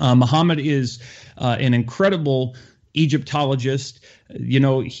 Muhammad is an incredible Egyptologist.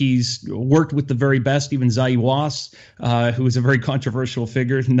 He's worked with the very best, even Zaiwas, who is a very controversial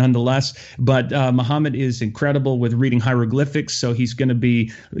figure nonetheless. But Muhammad is incredible with reading hieroglyphics. So he's going to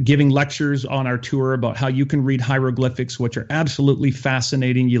be giving lectures on our tour about how you can read hieroglyphics, which are absolutely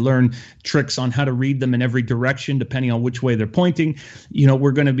fascinating. You learn tricks on how to read them in every direction, depending on which way they're pointing.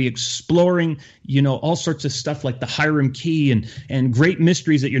 We're going to be exploring, all sorts of stuff like the Hiram Key and great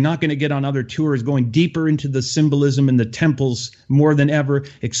mysteries that you're not going to get on other tours, going deeper into the symbolism in the temples more than ever.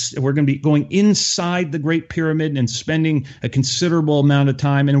 We're going to be going inside the Great Pyramid and spending a considerable amount of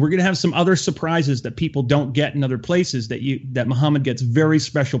time. And we're going to have some other surprises that people don't get in other places that Muhammad gets very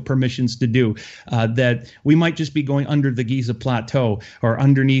special permissions to do, that we might just be going under the Giza Plateau or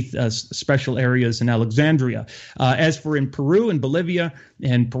underneath special areas in Alexandria. As for in Peru and Bolivia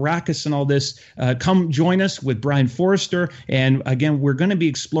and Paracas and all this, come join us with Brien Foerster. And again, we're going to be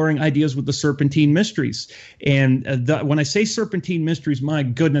exploring ideas with the Serpentine mysteries. And when I say Serpentine mysteries, my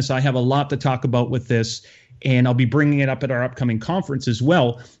goodness, I have a lot to talk about with this. And I'll be bringing it up at our upcoming conference as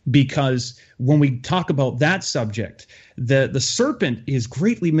well, because when we talk about that subject, the serpent is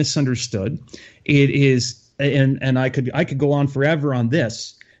greatly misunderstood. It is, and I could go on forever on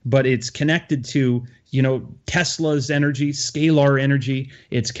this, but it's connected to, Tesla's energy, scalar energy.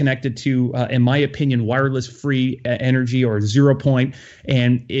 It's connected to, in my opinion, wireless free energy, or 0 point.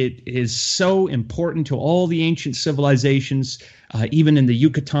 And it is so important to all the ancient civilizations. Even in the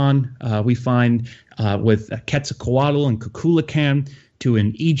Yucatan, we find with Quetzalcoatl and Kukulkan, to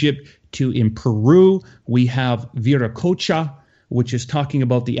in Egypt, to in Peru, we have Viracocha, which is talking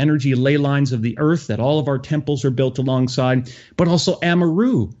about the energy ley lines of the earth that all of our temples are built alongside, but also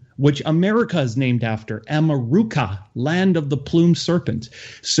Amaru, which America is named after, Amaruca, land of the plumed serpent.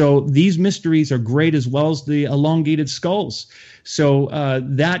 So these mysteries are great, as well as the elongated skulls. So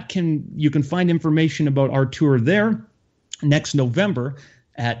you can find information about our tour there next November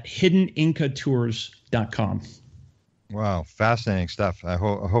at hiddenincatours.com. Wow, fascinating stuff. I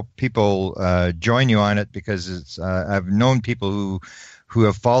hope people join you on it, because it's I've known people who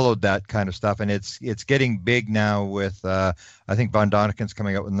have followed that kind of stuff, and it's getting big now with I think Von Doniken's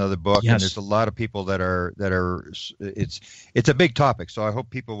coming out with another book. Yes. And there's a lot of people that are it's a big topic, so I hope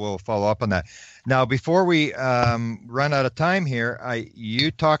people will follow up on that. Now, before we run out of time here,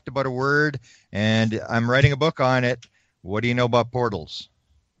 you talked about a word, and I'm writing a book on it. What do you know about portals?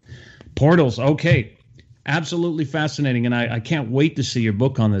 Portals, okay. Absolutely fascinating, and I can't wait to see your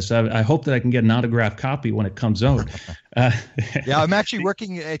book on this. I hope that I can get an autographed copy when it comes out. Yeah, I'm actually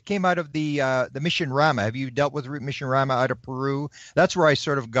working. It came out of the Mission Rama. Have you dealt with Mission Rama out of Peru? That's where I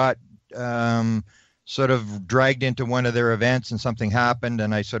sort of got sort of dragged into one of their events, and something happened,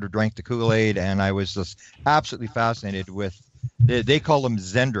 and I sort of drank the Kool-Aid, and I was just absolutely fascinated with. They call them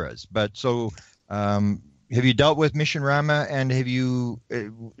Zendras, but so. Have you dealt with Mission Rama, and have you?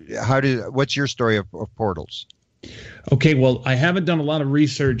 What's your story of portals? Okay, well, I haven't done a lot of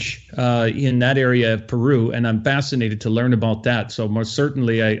research in that area of Peru, and I'm fascinated to learn about that. So most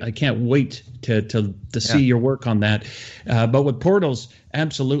certainly, I can't wait to see your work on that. But with portals,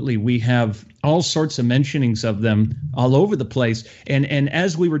 absolutely, we have all sorts of mentionings of them all over the place. And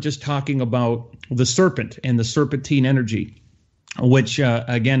as we were just talking about the serpent and the serpentine energy, which,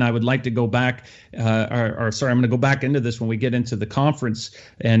 again, I would like to go back, I'm going to go back into this when we get into the conference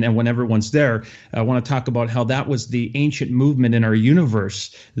and when everyone's there. I want to talk about how that was the ancient movement in our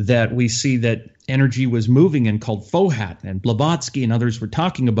universe that we see that energy was moving in, called Fohat, and Blavatsky and others were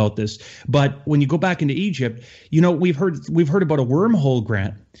talking about this. But when you go back into Egypt, we've heard about a wormhole,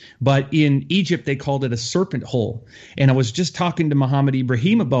 Grant, but in Egypt they called it a serpent hole. And I was just talking to Muhammad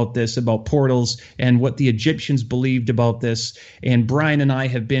Ibrahim about this, about portals and what the Egyptians believed about this. And Brien and I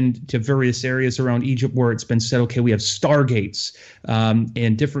have been to various areas around Egypt where it's been said, okay, we have stargates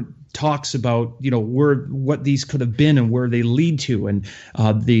and different talks about what these could have been and where they lead to, and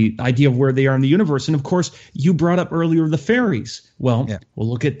the idea of where they are in the universe. And of course, you brought up earlier the fairies. Well, we'll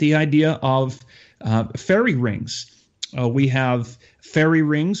look at the idea of fairy rings. We have fairy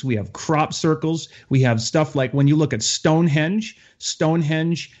rings, we have crop circles, we have stuff like when you look at Stonehenge,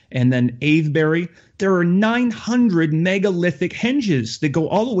 and then Avebury, there are 900 megalithic henges that go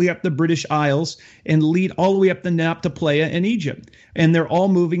all the way up the British Isles and lead all the way up the Napa Playa in Egypt. And they're all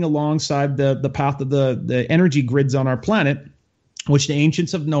moving alongside the path of the energy grids on our planet, which the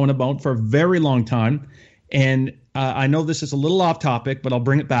ancients have known about for a very long time. And I know this is a little off topic, but I'll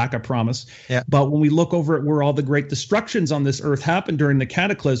bring it back, I promise. Yeah. But when we look over at where all the great destructions on this earth happened during the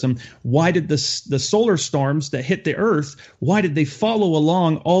cataclysm, why did the solar storms that hit the earth, why did they follow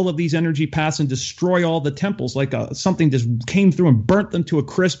along all of these energy paths and destroy all the temples? Like something just came through and burnt them to a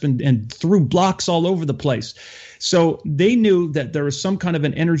crisp and threw blocks all over the place. So they knew that there was some kind of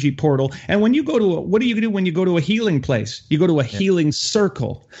an energy portal. And when you go to what do you do when you go to a healing place? You go to a healing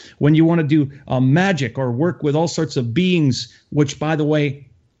circle. When you want to do magic or work with all sorts of beings, which, by the way,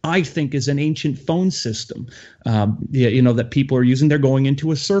 I think is an ancient phone system, that people are using. They're going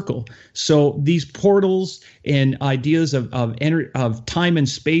into a circle. So these portals and ideas of time and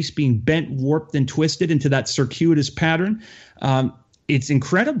space being bent, warped, and twisted into that circuitous pattern, it's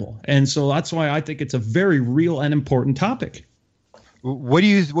incredible. And so that's why I think it's a very real and important topic. What do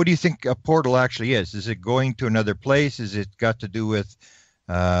you think a portal actually is? Is it going to another place? Is it got to do with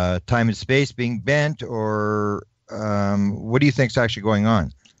time and space being bent, or what do you think is actually going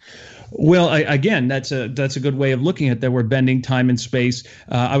on? Well, again, that's a good way of looking at it, that we're bending time and space.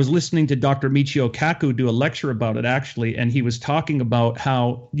 I was listening to Dr. Michio Kaku do a lecture about it, actually, and he was talking about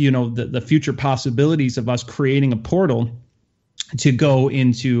how, the future possibilities of us creating a portal to go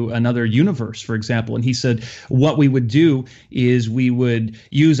into another universe, for example. And he said what we would do is we would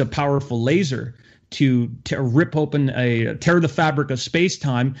use a powerful laser to rip open tear the fabric of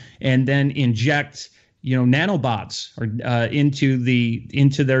space-time and then inject nanobots or into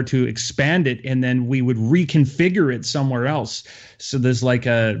there to expand it, and then we would reconfigure it somewhere else. So there's like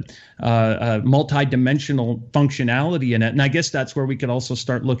a multi-dimensional functionality in it, and I guess that's where we could also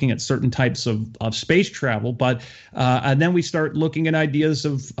start looking at certain types of space travel. But and then we start looking at ideas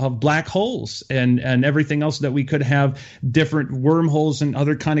of black holes and everything else, that we could have different wormholes and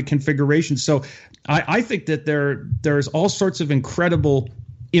other kind of configurations. So I think that there's all sorts of incredible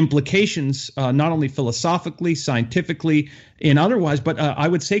implications, not only philosophically, scientifically, and otherwise, but I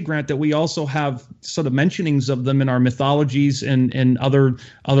would say, Grant, that we also have sort of mentionings of them in our mythologies and other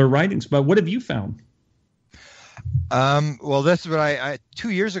writings. But what have you found? Well, that's what I 2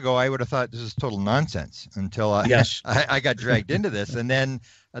 years ago, I would have thought this is total nonsense until I got dragged into this. And then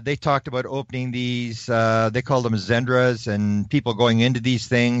they talked about opening these, they called them Zendras, and people going into these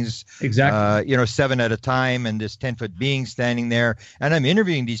things, exactly, 7 at a time, and this 10-foot being standing there. And I'm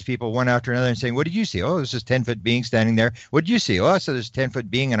interviewing these people one after another and saying, what did you see? Oh, there's this 10-foot being standing there. What did you see? Oh, so there's a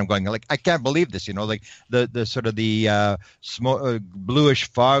 10-foot being. And I'm going, like, I can't believe this, like the sort of the bluish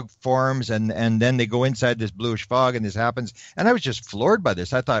fog forms, and then they go inside this bluish fog, and this happens. And I was just floored by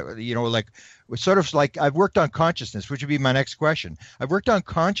this. I thought, sort of like, I've worked on consciousness, which would be my next question. I've worked on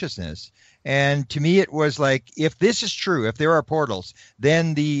consciousness, and to me it was like, if this is true, if there are portals,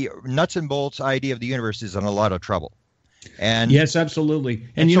 then the nuts and bolts idea of the universe is in a lot of trouble. And yes, absolutely.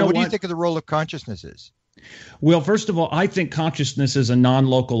 And so what do you think of the role of consciousness is? Well, first of all, I think consciousness is a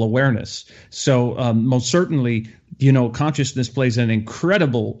non-local awareness. So most certainly, consciousness plays an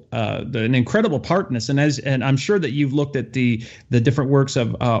incredible part in this. And I'm sure that you've looked at the different works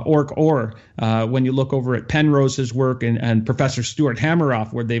of Orr when you look over at Penrose's work and Professor Stuart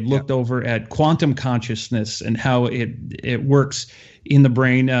Hameroff, where they've looked over at quantum consciousness and how it works in the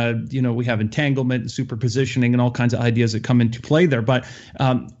brain. We have entanglement and superpositioning and all kinds of ideas that come into play there. But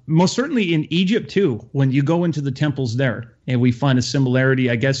most certainly in Egypt too, when you go into the temples there, and we find a similarity,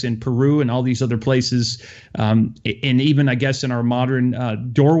 I guess, in Peru and all these other places, and even, I guess, in our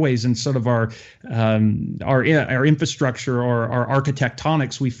modern doorways and sort of our infrastructure or our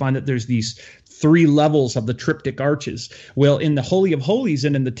architectonics, we find that there's these 3 levels of the triptych arches. Well, in the Holy of Holies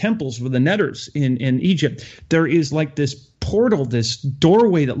and in the temples with the netters in Egypt, there is like this portal, this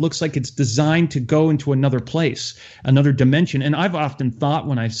doorway that looks like it's designed to go into another place, another dimension. And I've often thought,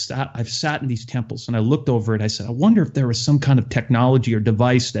 when I've sat in these temples and I looked over it, I said, I wonder if there was some kind of technology or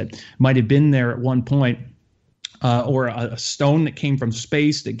device that might have been there at one point. Or a stone that came from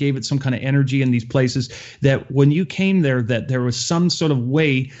space that gave it some kind of energy in these places, that when you came there, that there was some sort of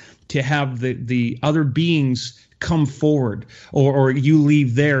way to have the other beings come forward, or you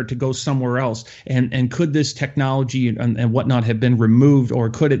leave there to go somewhere else. And could this technology and whatnot have been removed,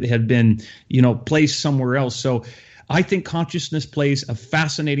 or could it have been, placed somewhere else? So I think consciousness plays a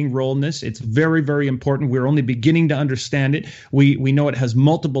fascinating role in this. It's very, very important. We're only beginning to understand it. We know it has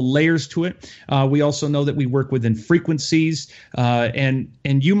multiple layers to it. We also know that we work within frequencies, and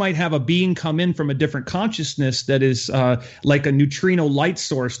you might have a being come in from a different consciousness that is like a neutrino light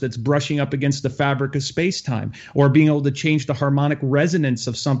source that's brushing up against the fabric of space-time, or being able to change the harmonic resonance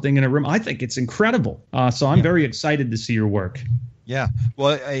of something in a room. I think it's incredible. So I'm very excited to see your work. Yeah,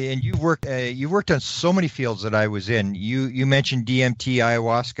 well, and you worked on so many fields that I was in. You mentioned DMT,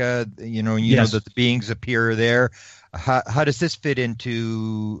 ayahuasca. Know that the beings appear there. How does this fit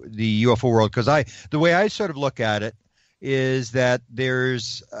into the UFO world? Because the way I sort of look at it is that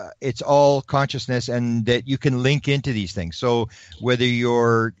it's all consciousness, and that you can link into these things. So whether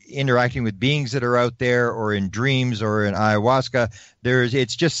you're interacting with beings that are out there, or in dreams, or in ayahuasca,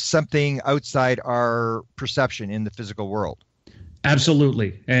 it's just something outside our perception in the physical world.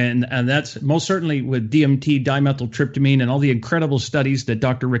 Absolutely. And that's most certainly with DMT, dimethyltryptamine, and all the incredible studies that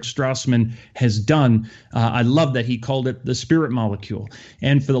Dr. Rick Strassman has done. I love that he called it the spirit molecule.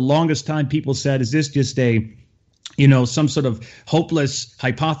 And for the longest time, people said, is this just some sort of hopeless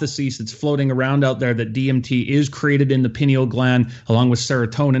hypothesis that's floating around out there, that DMT is created in the pineal gland along with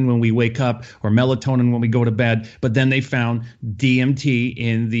serotonin when we wake up, or melatonin when we go to bed. But then they found DMT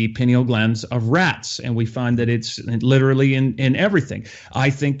in the pineal glands of rats, and we find that it's literally in everything. I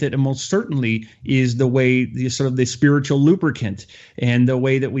think that it most certainly is the way, the spiritual lubricant, and the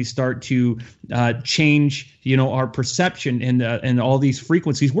way that we start to change our perception and all these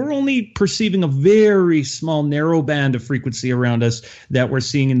frequencies. We're only perceiving a very small, narrow band of frequency around us that we're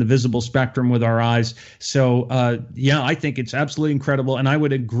seeing in the visible spectrum with our eyes. So, I think it's absolutely incredible. And I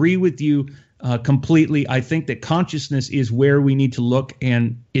would agree with you completely. I think that consciousness is where we need to look,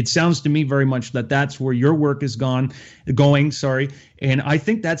 and it sounds to me very much that that's where your work is going. And I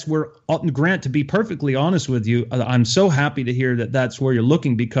think that's where, Grant, to be perfectly honest with you, I'm so happy to hear that that's where you're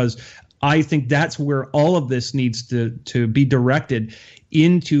looking, because I think that's where all of this needs to be directed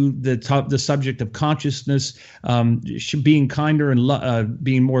into the subject of consciousness, being kinder and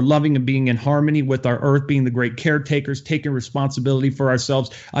being more loving and being in harmony with our earth, being the great caretakers, taking responsibility for ourselves.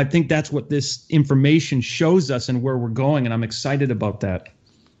 I think that's what this information shows us and where we're going, and I'm excited about that.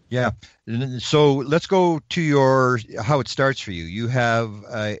 Yeah. So let's go to how it starts for you. You have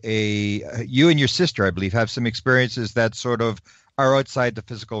you and your sister, I believe, have some experiences that sort of are outside the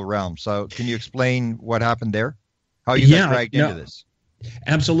physical realm. So can you explain what happened there? How you got dragged into this?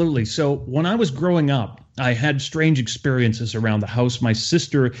 Absolutely. So when I was growing up, I had strange experiences around the house. My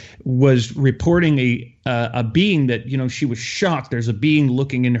sister was reporting a being that, she was shocked. There's a being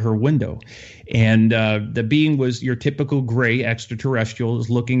looking in her window. And the being was your typical gray extraterrestrial, is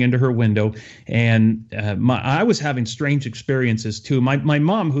looking into her window. And I was having strange experiences too. My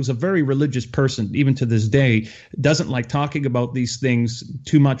mom, who's a very religious person, even to this day, doesn't like talking about these things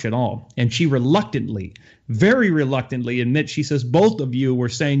too much at all. And she very reluctantly admits, she says, both of you were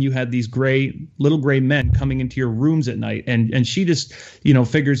saying you had these little gray men coming into your rooms at night. And she just,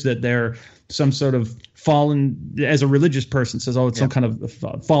 figures that they're some sort of fallen, as a religious person, says, it's some kind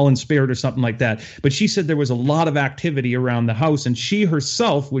of fallen spirit or something like that. But she said there was a lot of activity around the house, and she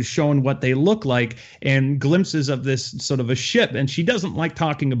herself was shown what they look like and glimpses of this sort of a ship. And she doesn't like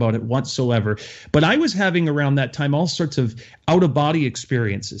talking about it whatsoever. But I was having around that time all sorts of out-of-body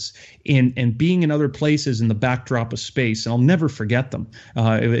experiences and being in other places in the backdrop of space. And I'll never forget them.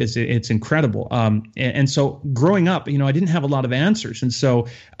 It's incredible. And so growing up, I didn't have a lot of answers. And so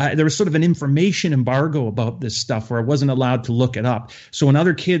there was sort of an information embargo about this stuff where I wasn't allowed to look it up. So when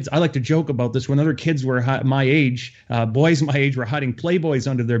other kids, I like to joke about this, when other kids were my age, boys my age were hiding Playboys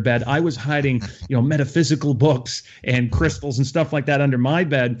under their bed, I was hiding, metaphysical books and crystals and stuff like that under my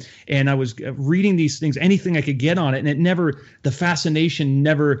bed. And I was reading these things, anything I could get on it. And the fascination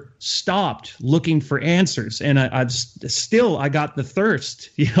never stopped looking for answers. And I got the thirst,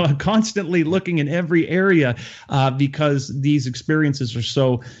 constantly looking in every area because these experiences are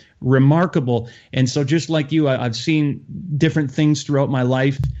so remarkable. And so just like you, I've seen different things throughout my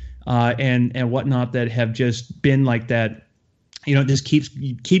life and whatnot that have just been like that. It just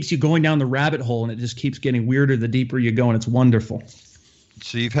keeps you going down the rabbit hole, and it just keeps getting weirder the deeper you go, and it's wonderful.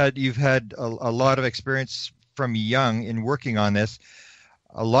 So you've had a lot of experience from young in working on this.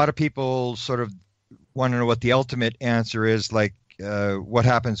 A lot of people sort of want to know what the ultimate answer is, like what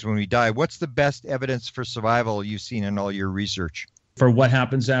happens when we die. What's the best evidence for survival you've seen in all your research? For what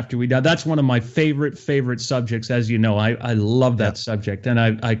happens after we die. That's one of my favorite subjects. As you know, I love that subject. And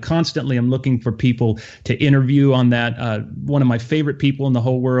I constantly am looking for people to interview on that. One of my favorite people in the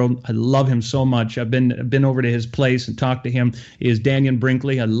whole world. I love him so much. I've been over to his place and talked to him, is Daniel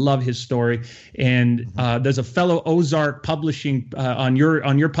Brinkley. I love his story. And there's a fellow Ozark publishing on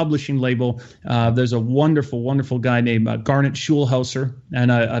your publishing label. There's a wonderful guy named Garnet Schulhauser.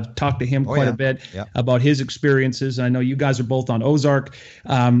 And I've talked to him quite a bit about his experiences. I know you guys are both on Ozark.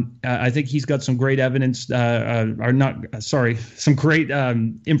 I think he's got some great evidence, some great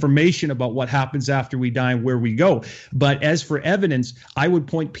information about what happens after we die and where we go. But as for evidence, I would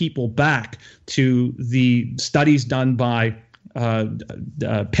point people back to the studies done by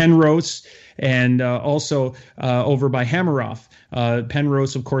Penrose and also over by Hameroff.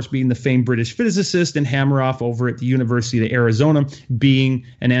 Penrose, of course, being the famed British physicist, and Hameroff over at the University of Arizona being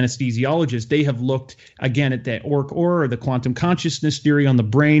an anesthesiologist. They have looked, again, at the or the quantum consciousness theory on the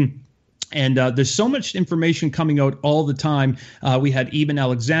brain. And there's so much information coming out all the time. We had Eben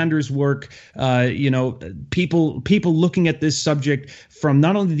Alexander's work, people looking at this subject from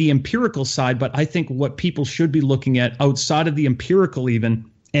not only the empirical side, but I think what people should be looking at outside of the empirical even.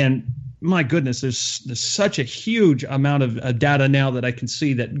 And my goodness, there's such a huge amount of data now that I can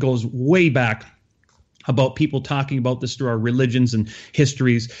see that goes way back about people talking about this through our religions and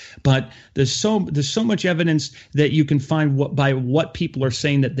histories. But there's so much evidence that you can find by what people are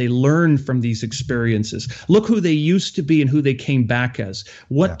saying that they learned from these experiences. Look who they used to be and who they came back as,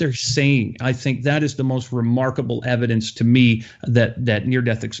 what they're saying. I think that is the most remarkable evidence to me that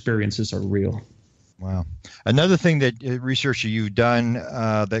near-death experiences are real. Wow. Another thing that research you've done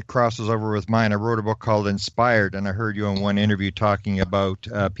that crosses over with mine, I wrote a book called Inspired, and I heard you in one interview talking about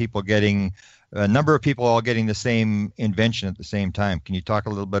a number of people all getting the same invention at the same time. Can you talk a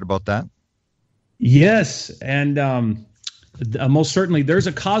little bit about that? Yes. And most certainly there's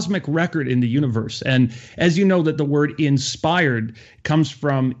a cosmic record in the universe. And as you know, that the word inspired comes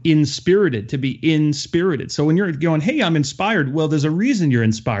from inspirited, to be inspirited. So when you're going, hey, I'm inspired, well, there's a reason you're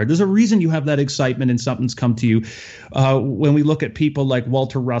inspired. There's a reason you have that excitement and something's come to you. When we look at people like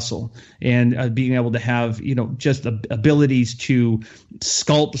Walter Russell and being able to have, just the abilities to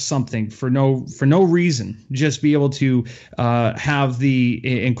sculpt something for no reason, just be able to have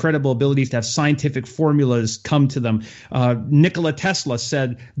the incredible abilities to have scientific formulas come to them. Nikola Tesla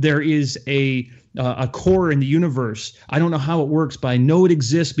said there is a core in the universe. I don't know how it works, but I know it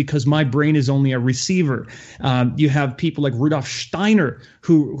exists because my brain is only a receiver. You have people like Rudolf Steiner,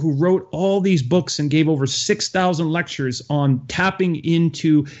 who wrote all these books and gave over 6,000 lectures on tapping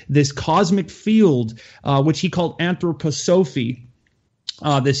into this cosmic field, which he called anthroposophy.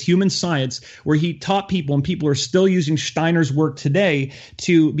 This human science, where he taught people, and people are still using Steiner's work today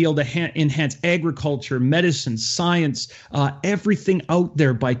to be able to enhance agriculture, medicine, science, everything out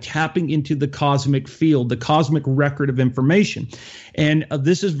there by tapping into the cosmic field, the cosmic record of information. And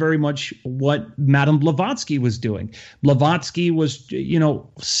this is very much what Madame Blavatsky was doing. Blavatsky was,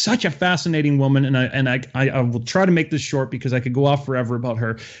 such a fascinating woman, and I will try to make this short because I could go off forever about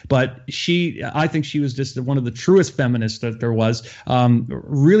her. But I think she was just one of the truest feminists that there was.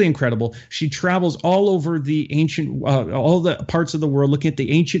 Really incredible. She travels all over the ancient, all the parts of the world, looking at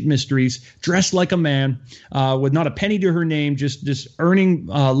the ancient mysteries, dressed like a man, with not a penny to her name, just earning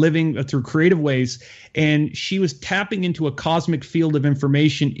living through creative ways. And she was tapping into a cosmic field of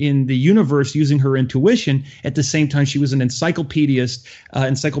information in the universe using her intuition. At the same time, she was an encyclopedist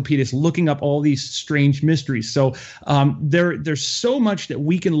looking up all these strange mysteries. So there's so much that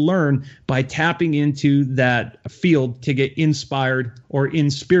we can learn by tapping into that field to get inspired or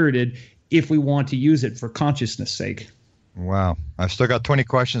inspirited if we want to use it for consciousness sake. Wow. I've still got 20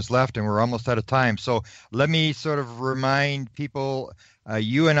 questions left and we're almost out of time. So let me sort of remind people,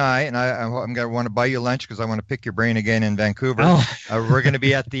 you and I'm going to want to buy you lunch because I want to pick your brain again in Vancouver. Oh. We're going to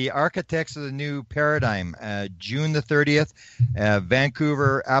be at the Architects of the New Paradigm, June the 30th.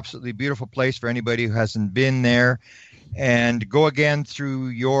 Vancouver, absolutely beautiful place for anybody who hasn't been there. And go again through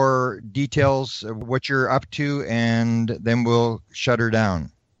your details, what you're up to, and then we'll shut her down.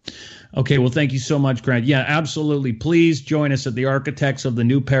 Okay, well, thank you so much, Grant. Yeah, absolutely. Please join us at the Architects of the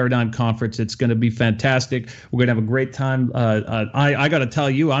New Paradigm Conference. It's going to be fantastic. We're going to have a great time. I got to tell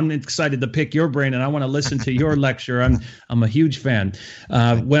you, I'm excited to pick your brain, and I want to listen to your lecture. I'm a huge fan.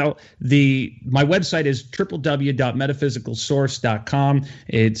 My website is www.metaphysicalsource.com.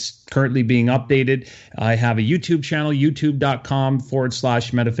 It's currently being updated. I have a YouTube channel,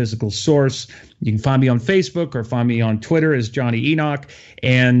 youtube.com/metaphysicalsource. You can find me on Facebook or find me on Twitter as Jonny Enoch.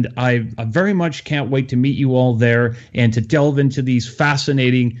 And I very much can't wait to meet you all there and to delve into these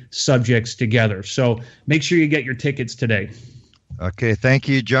fascinating subjects together. So make sure you get your tickets today. Okay, thank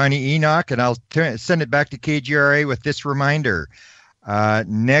you, Jonny Enoch. And I'll send it back to KGRA with this reminder.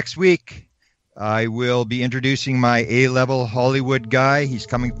 Next week, I will be introducing my A-level Hollywood guy. He's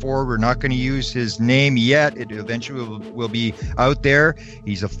coming forward. We're not going to use his name yet. It eventually will be out there.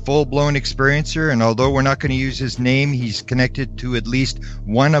 He's a full-blown experiencer, and although we're not going to use his name, he's connected to at least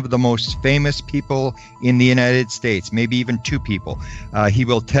one of the most famous people in the United States, maybe even two people. He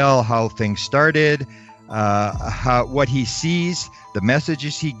will tell how things started, what he sees, the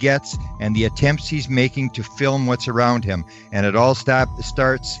messages he gets, and the attempts he's making to film what's around him. And it all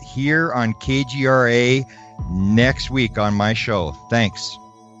starts here on KGRA next week on my show. Thanks.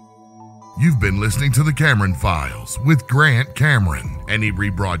 You've been listening to The Cameron Files with Grant Cameron. Any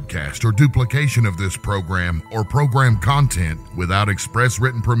rebroadcast or duplication of this program or program content without express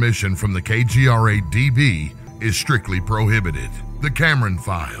written permission from the KGRA DB is strictly prohibited. The Cameron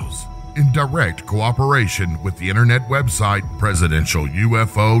Files, in direct cooperation with the internet website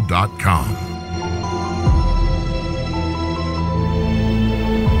presidentialufo.com.